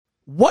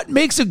What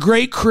makes a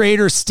great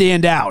creator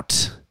stand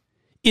out?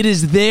 It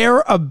is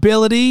their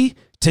ability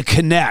to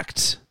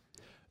connect.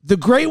 The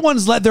great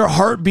ones let their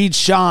heartbeat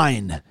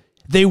shine.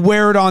 They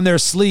wear it on their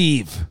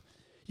sleeve.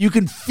 You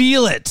can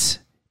feel it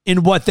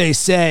in what they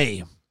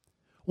say.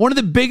 One of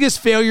the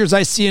biggest failures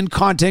I see in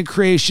content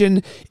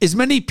creation is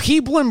many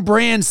people and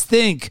brands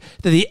think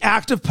that the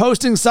act of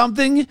posting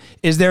something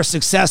is their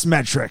success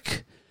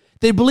metric.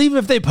 They believe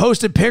if they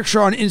post a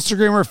picture on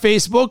Instagram or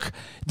Facebook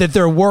that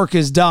their work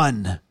is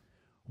done.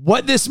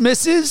 What this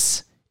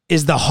misses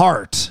is the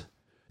heart,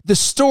 the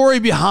story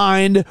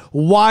behind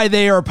why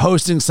they are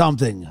posting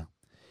something.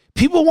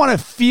 People want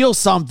to feel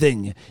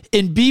something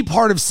and be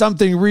part of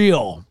something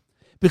real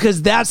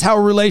because that's how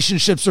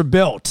relationships are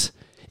built.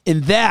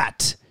 And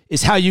that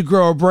is how you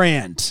grow a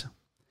brand.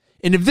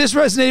 And if this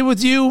resonated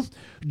with you,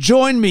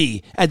 join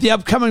me at the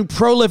upcoming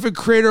Prolific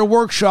Creator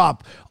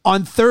Workshop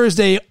on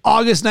Thursday,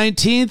 August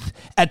 19th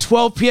at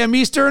 12 p.m.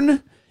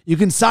 Eastern. You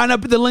can sign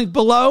up at the link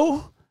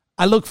below.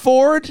 I look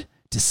forward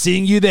to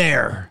seeing you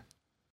there.